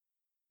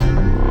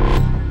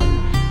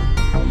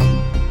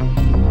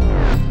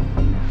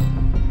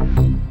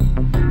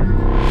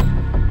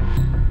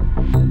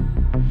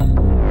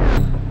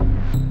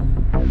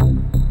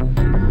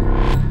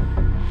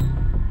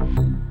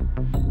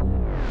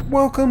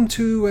welcome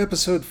to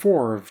episode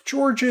 4 of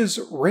George's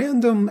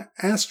Random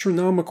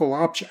Astronomical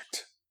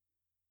Object.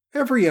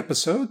 Every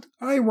episode,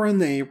 I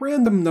run a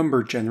random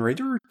number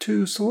generator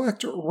to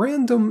select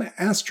random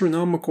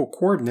astronomical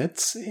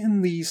coordinates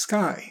in the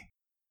sky.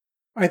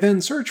 I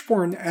then search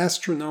for an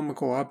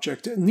astronomical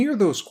object near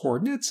those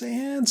coordinates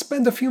and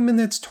spend a few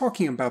minutes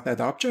talking about that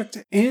object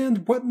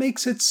and what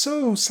makes it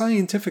so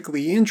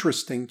scientifically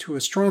interesting to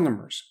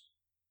astronomers.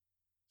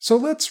 So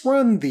let's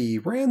run the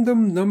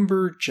random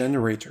number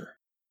generator.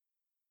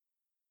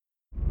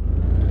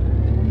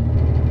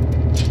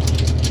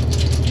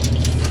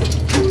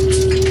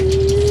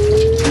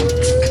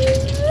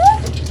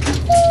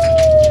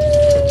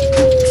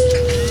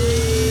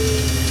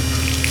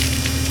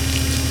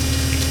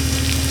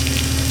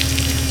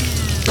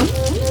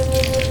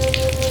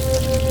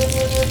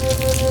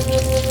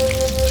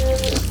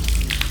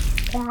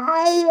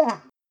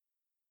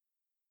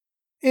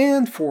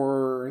 And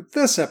for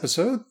this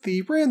episode,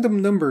 the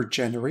random number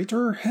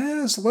generator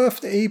has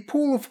left a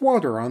pool of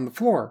water on the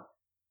floor.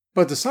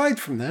 But aside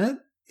from that,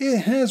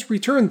 it has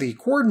returned the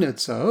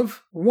coordinates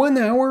of 1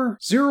 hour,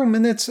 0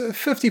 minutes,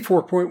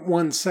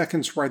 54.1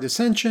 seconds right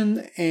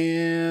ascension,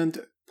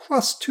 and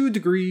plus 2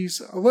 degrees,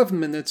 11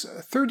 minutes,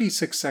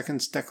 36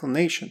 seconds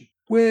declination,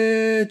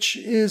 which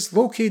is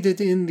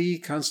located in the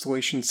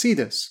constellation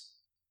Cetus.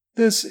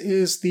 This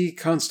is the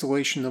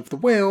constellation of the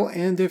Whale,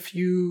 and if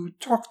you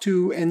talk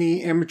to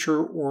any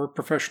amateur or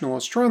professional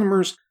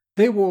astronomers,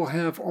 they will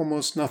have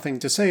almost nothing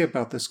to say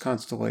about this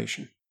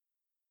constellation.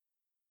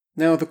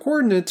 Now, the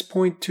coordinates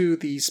point to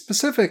the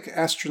specific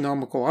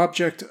astronomical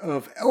object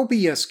of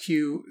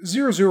LBSQ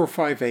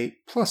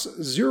 0058 plus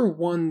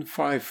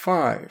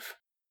 0155.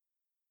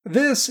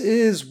 This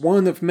is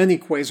one of many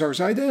quasars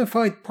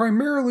identified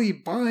primarily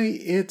by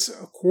its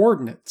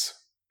coordinates.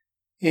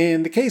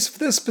 In the case of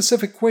this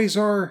specific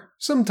quasar,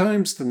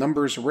 sometimes the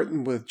numbers are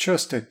written with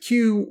just a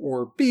Q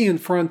or B in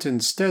front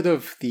instead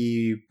of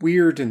the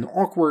weird and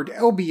awkward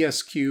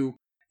LBSQ,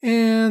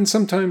 and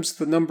sometimes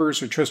the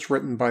numbers are just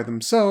written by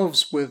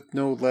themselves with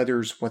no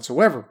letters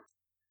whatsoever.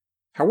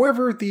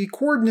 However, the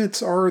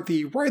coordinates are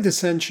the right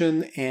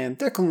ascension and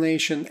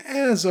declination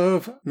as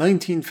of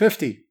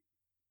 1950.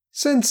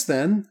 Since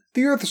then,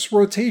 the Earth's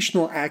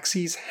rotational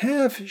axes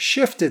have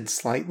shifted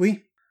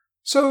slightly,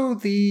 so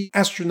the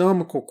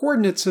astronomical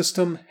coordinate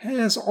system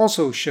has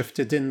also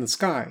shifted in the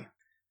sky.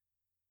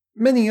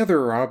 Many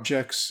other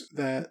objects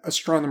that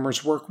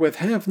astronomers work with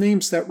have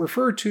names that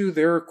refer to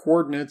their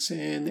coordinates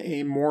in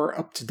a more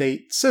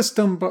up-to-date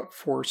system, but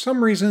for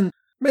some reason,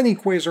 many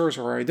quasars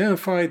are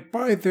identified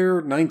by their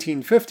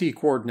 1950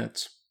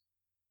 coordinates.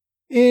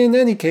 In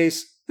any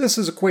case, this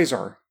is a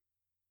quasar.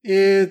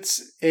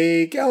 It's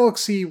a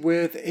galaxy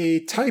with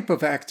a type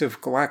of active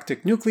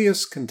galactic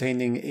nucleus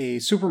containing a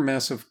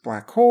supermassive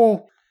black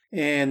hole,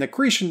 an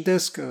accretion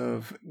disk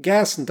of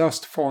gas and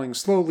dust falling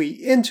slowly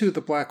into the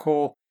black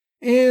hole,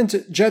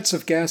 and jets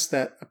of gas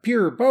that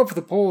appear above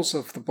the poles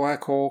of the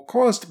black hole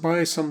caused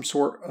by some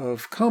sort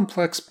of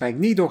complex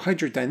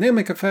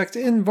magnetohydrodynamic effect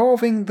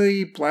involving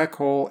the black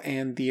hole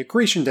and the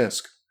accretion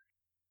disk.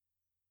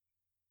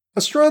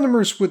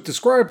 Astronomers would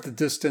describe the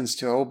distance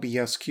to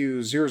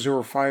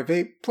LBSQ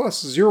 0058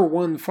 plus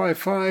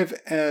 0155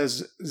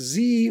 as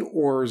z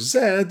or z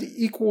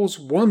equals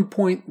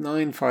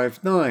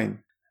 1.959.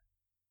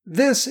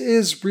 This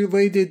is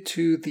related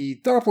to the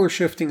Doppler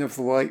shifting of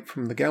the light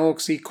from the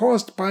galaxy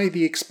caused by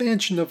the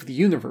expansion of the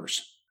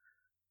universe.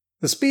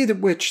 The speed at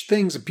which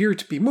things appear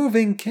to be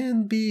moving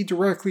can be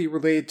directly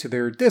related to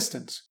their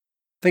distance.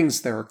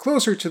 Things that are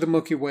closer to the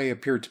Milky Way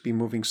appear to be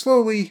moving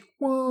slowly,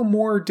 while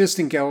more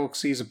distant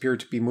galaxies appear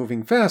to be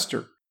moving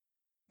faster.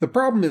 The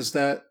problem is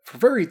that, for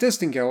very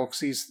distant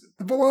galaxies,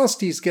 the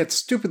velocities get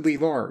stupidly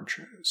large,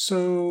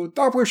 so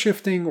Doppler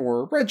shifting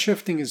or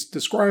redshifting is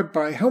described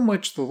by how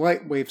much the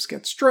light waves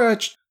get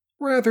stretched,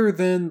 rather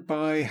than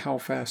by how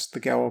fast the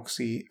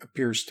galaxy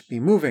appears to be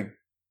moving.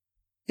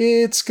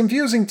 It's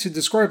confusing to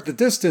describe the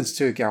distance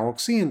to a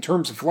galaxy in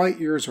terms of light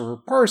years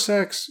or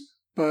parsecs,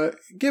 but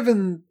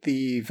given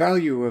the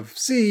value of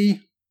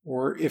z,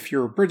 or if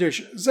you're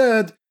British,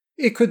 z,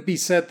 it could be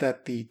said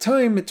that the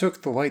time it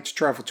took the light to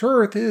travel to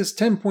Earth is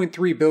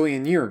 10.3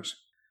 billion years.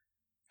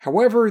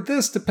 However,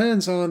 this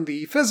depends on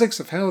the physics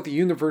of how the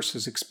universe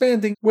is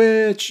expanding,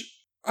 which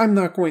I'm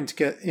not going to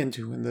get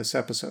into in this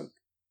episode.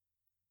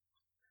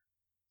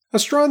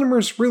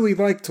 Astronomers really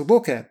like to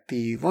look at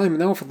the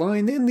Lyman alpha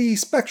line in the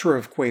spectra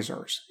of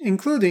quasars,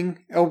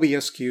 including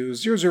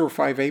LBSQ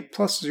 0058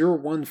 plus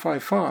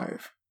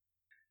 0155.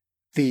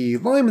 The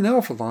Lyman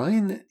alpha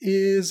line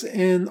is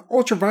an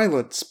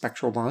ultraviolet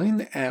spectral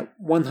line at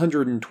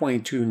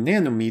 122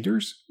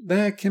 nanometers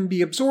that can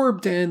be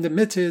absorbed and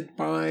emitted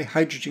by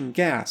hydrogen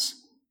gas.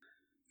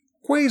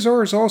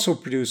 Quasars also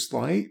produce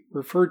light,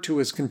 referred to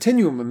as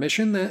continuum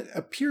emission, that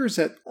appears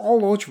at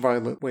all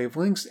ultraviolet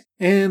wavelengths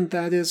and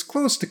that is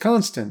close to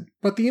constant,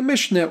 but the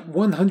emission at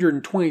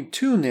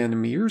 122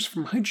 nanometers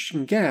from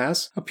hydrogen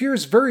gas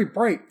appears very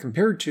bright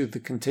compared to the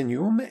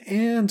continuum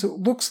and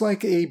looks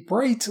like a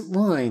bright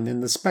line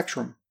in the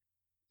spectrum.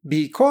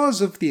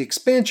 Because of the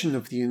expansion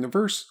of the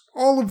universe,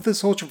 all of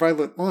this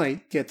ultraviolet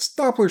light gets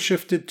Doppler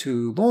shifted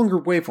to longer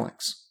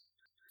wavelengths.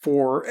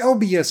 For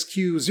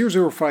LBSQ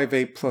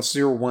 0058 plus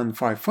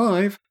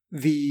 0155,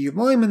 the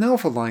Lyman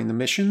alpha line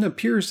emission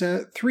appears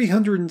at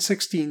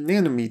 316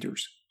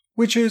 nanometers,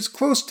 which is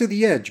close to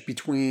the edge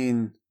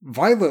between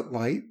violet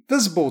light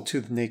visible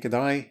to the naked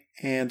eye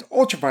and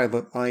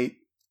ultraviolet light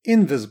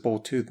invisible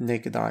to the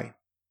naked eye.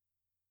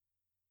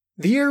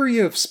 The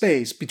area of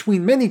space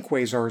between many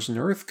quasars and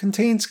Earth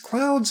contains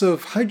clouds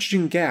of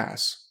hydrogen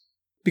gas.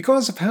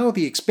 Because of how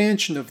the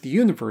expansion of the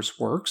universe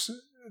works,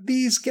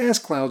 these gas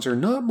clouds are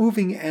not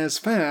moving as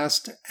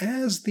fast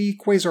as the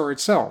quasar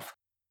itself.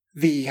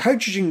 The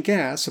hydrogen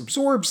gas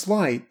absorbs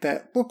light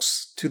that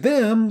looks to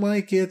them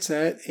like it's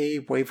at a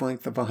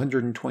wavelength of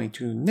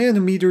 122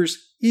 nanometers,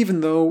 even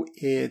though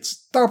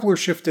it's Doppler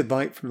shifted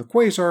light from the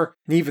quasar,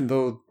 and even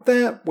though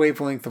that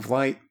wavelength of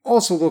light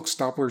also looks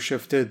Doppler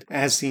shifted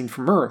as seen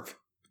from Earth.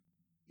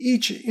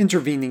 Each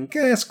intervening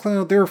gas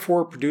cloud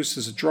therefore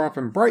produces a drop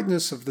in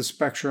brightness of the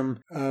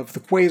spectrum of the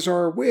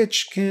quasar,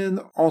 which can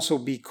also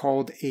be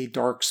called a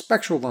dark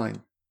spectral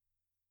line.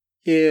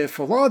 If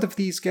a lot of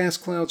these gas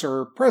clouds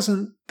are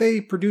present,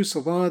 they produce a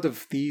lot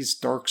of these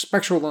dark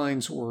spectral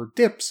lines or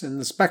dips in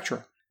the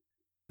spectra.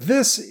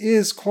 This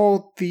is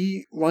called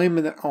the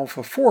Lyman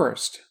alpha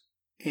forest,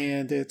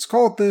 and it's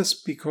called this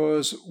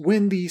because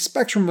when the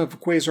spectrum of a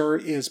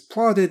quasar is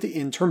plotted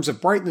in terms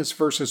of brightness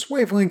versus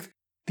wavelength,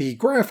 the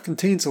graph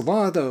contains a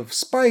lot of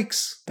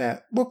spikes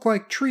that look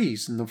like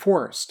trees in the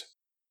forest.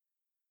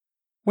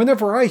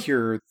 Whenever I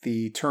hear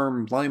the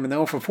term Lyman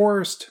alpha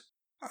forest,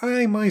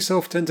 I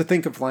myself tend to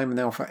think of Lyman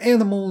alpha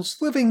animals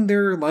living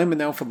their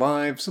Lyman alpha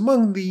lives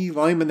among the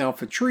Lyman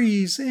alpha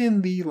trees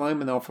in the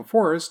Lyman alpha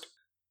forest,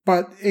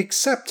 but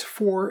except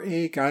for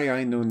a guy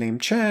I know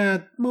named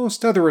Chad,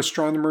 most other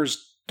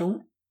astronomers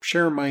don't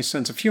share my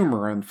sense of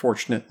humor,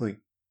 unfortunately.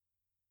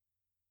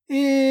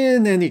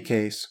 In any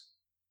case,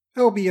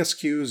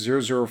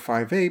 LBSQ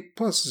 0058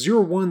 plus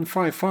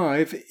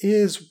 0155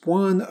 is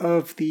one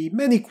of the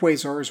many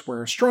quasars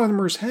where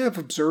astronomers have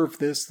observed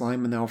this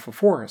Lyman alpha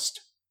forest.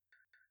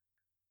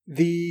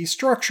 The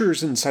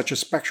structures in such a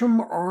spectrum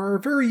are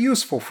very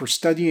useful for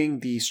studying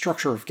the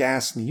structure of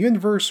gas in the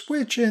universe,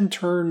 which in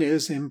turn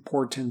is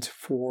important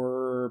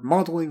for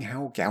modeling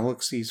how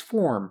galaxies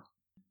form.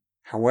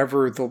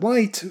 However, the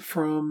light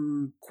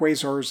from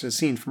quasars as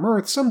seen from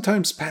Earth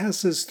sometimes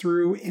passes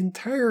through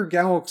entire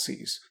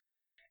galaxies.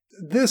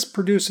 This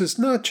produces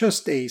not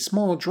just a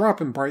small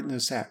drop in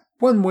brightness at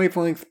one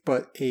wavelength,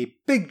 but a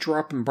big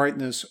drop in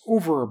brightness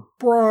over a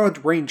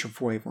broad range of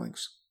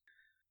wavelengths.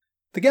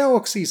 The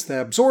galaxies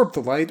that absorb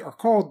the light are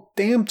called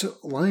damped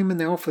Lyman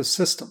alpha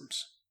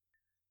systems.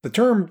 The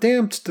term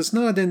damped does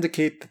not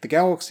indicate that the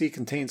galaxy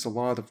contains a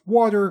lot of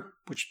water,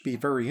 which would be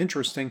very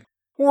interesting,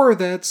 or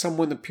that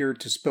someone appeared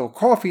to spill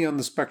coffee on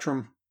the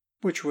spectrum,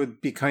 which would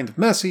be kind of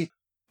messy,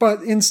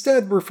 but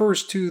instead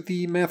refers to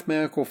the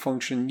mathematical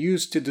function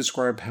used to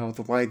describe how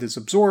the light is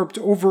absorbed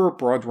over a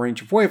broad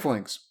range of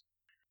wavelengths.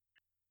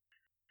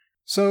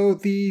 So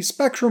the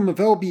spectrum of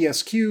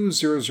LBSQ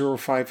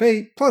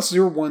 0058 plus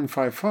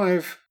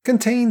 0155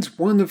 contains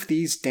one of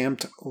these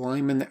damped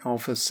Lyman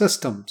alpha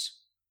systems.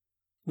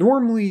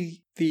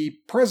 Normally, the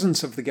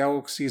presence of the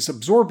galaxies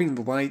absorbing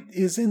the light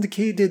is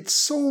indicated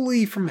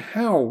solely from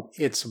how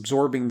it's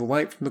absorbing the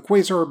light from the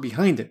quasar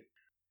behind it.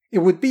 It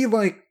would be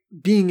like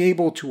being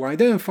able to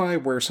identify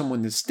where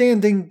someone is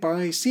standing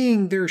by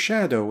seeing their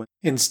shadow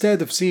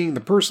instead of seeing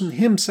the person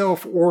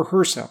himself or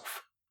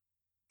herself.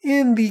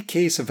 In the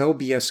case of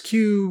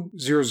LBSQ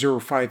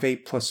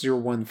 0058 plus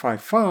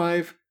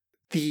 0155,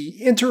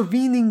 the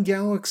intervening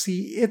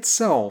galaxy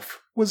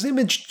itself was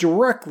imaged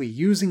directly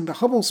using the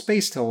Hubble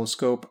Space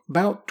Telescope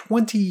about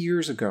 20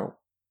 years ago.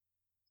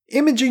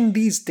 Imaging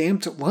these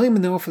damped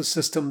Lyman alpha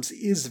systems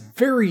is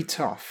very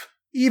tough,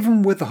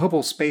 even with the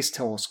Hubble Space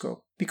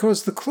Telescope,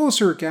 because the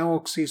closer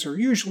galaxies are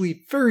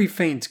usually very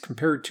faint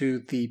compared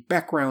to the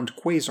background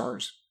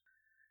quasars.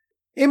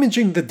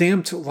 Imaging the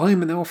damped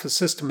Lyman alpha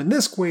system in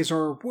this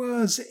quasar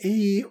was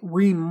a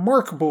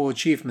remarkable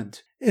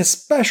achievement,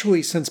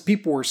 especially since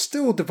people were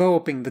still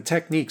developing the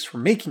techniques for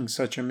making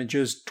such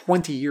images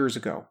 20 years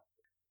ago.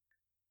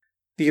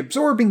 The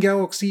absorbing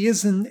galaxy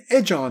is an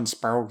edge-on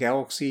spiral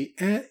galaxy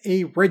at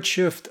a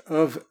redshift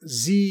of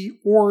Z,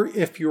 or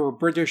if you're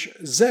British,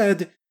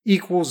 Z,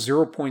 equals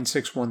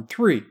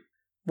 0.613,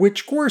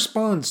 which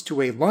corresponds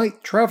to a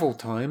light travel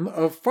time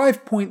of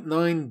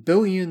 5.9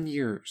 billion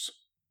years.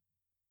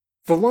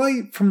 The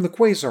light from the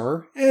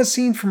quasar, as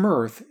seen from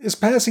Earth, is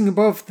passing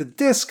above the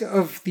disk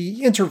of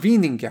the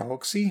intervening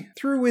galaxy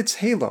through its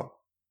halo,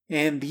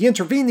 and the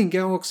intervening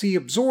galaxy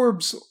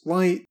absorbs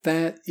light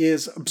that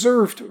is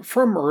observed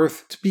from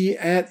Earth to be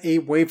at a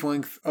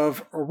wavelength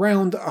of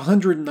around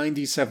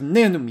 197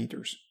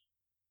 nanometers.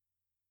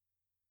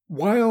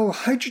 While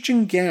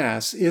hydrogen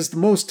gas is the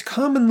most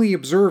commonly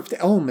observed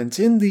element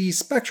in the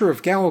spectra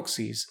of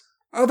galaxies,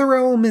 other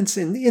elements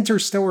in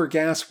interstellar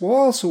gas will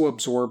also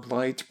absorb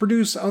light to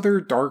produce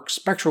other dark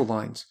spectral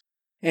lines,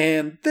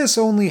 And this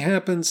only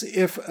happens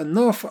if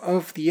enough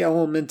of the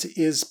element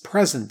is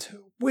present,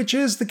 which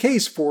is the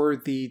case for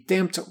the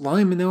damped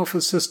Lyman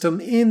alpha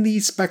system in the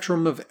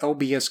spectrum of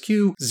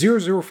LBSQ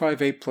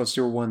 0058 plus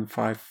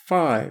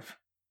 0155.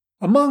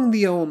 Among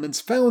the elements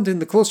found in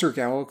the closer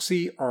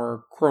galaxy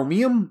are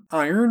chromium,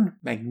 iron,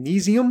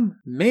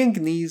 magnesium,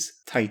 manganese,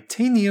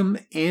 titanium,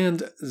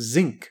 and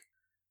zinc.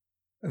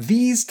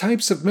 These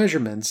types of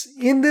measurements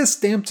in this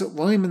damped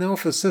Lyman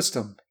alpha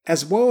system,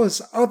 as well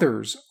as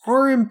others,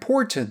 are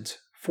important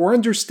for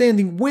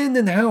understanding when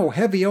and how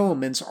heavy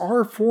elements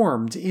are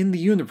formed in the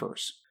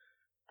universe.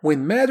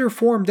 When matter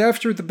formed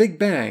after the Big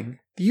Bang,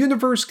 the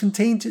universe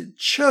contained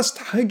just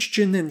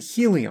hydrogen and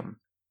helium.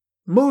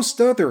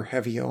 Most other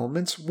heavy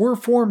elements were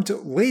formed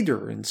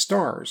later in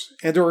stars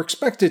and are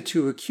expected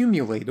to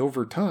accumulate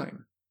over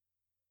time.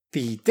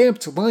 The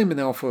damped Lyman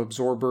alpha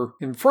absorber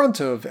in front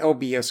of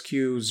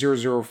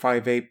LBSQ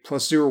 0058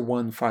 plus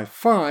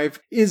 0155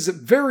 is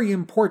very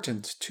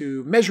important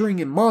to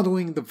measuring and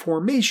modeling the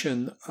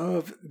formation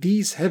of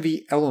these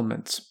heavy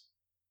elements.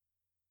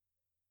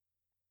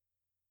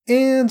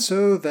 And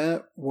so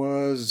that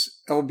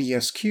was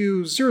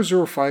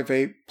LBSQ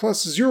 0058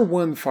 plus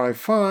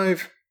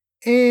 0155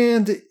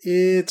 and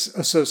its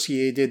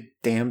associated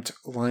damped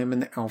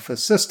Lyman alpha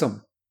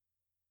system.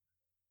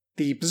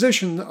 The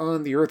position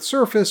on the Earth's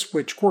surface,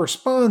 which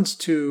corresponds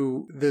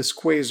to this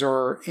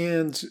quasar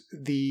and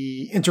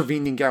the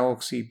intervening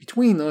galaxy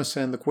between us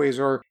and the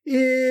quasar,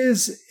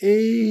 is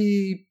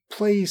a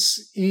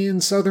place in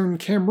southern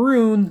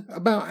Cameroon,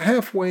 about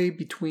halfway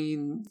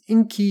between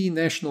Inki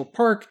National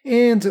Park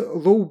and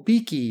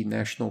Lobiki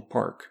National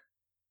Park.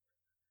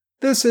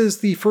 This is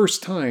the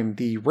first time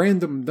the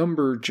random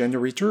number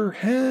generator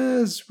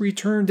has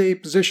returned a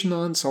position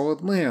on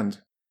solid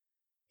land,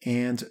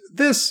 and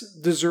this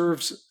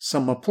deserves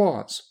some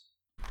applause.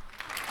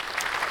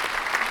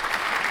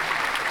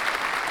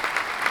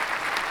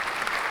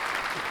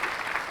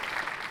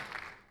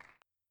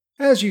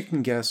 As you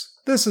can guess,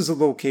 this is a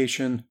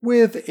location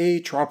with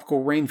a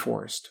tropical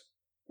rainforest,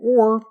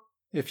 or,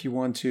 if you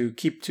want to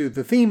keep to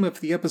the theme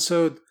of the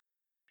episode,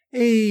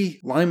 a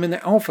Lyman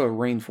alpha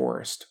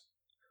rainforest,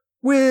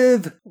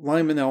 with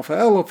Lyman alpha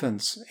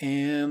elephants,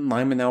 and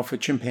Lyman alpha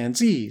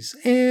chimpanzees,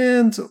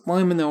 and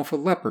Lyman alpha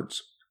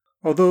leopards.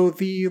 Although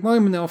the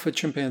Lyman alpha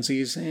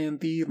chimpanzees and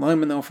the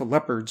Lyman alpha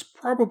leopards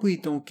probably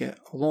don't get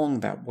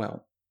along that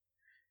well.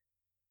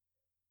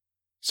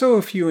 So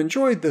if you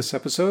enjoyed this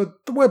episode,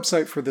 the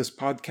website for this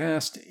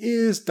podcast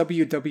is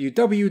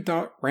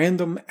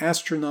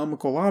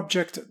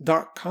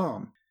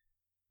www.randomastronomicalobject.com.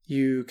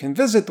 You can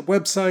visit the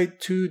website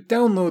to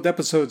download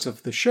episodes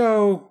of the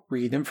show,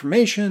 read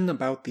information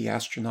about the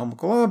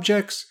astronomical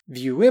objects,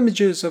 view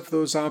images of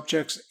those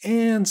objects,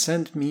 and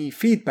send me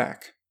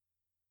feedback.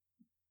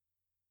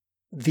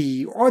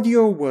 The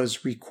audio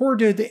was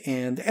recorded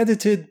and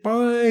edited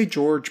by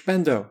George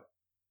Bendo.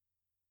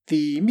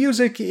 The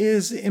music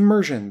is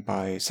Immersion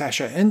by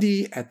Sasha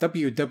Endy at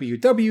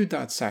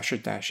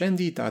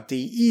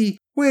www.sasha-endy.de,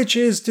 which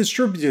is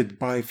distributed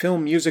by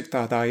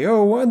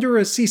filmmusic.io under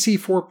a CC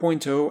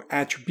 4.0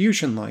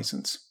 attribution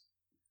license.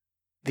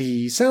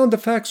 The sound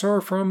effects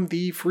are from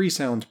the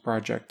Freesound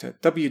project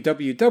at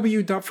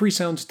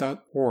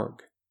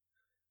www.freesound.org.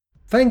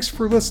 Thanks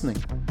for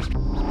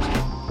listening.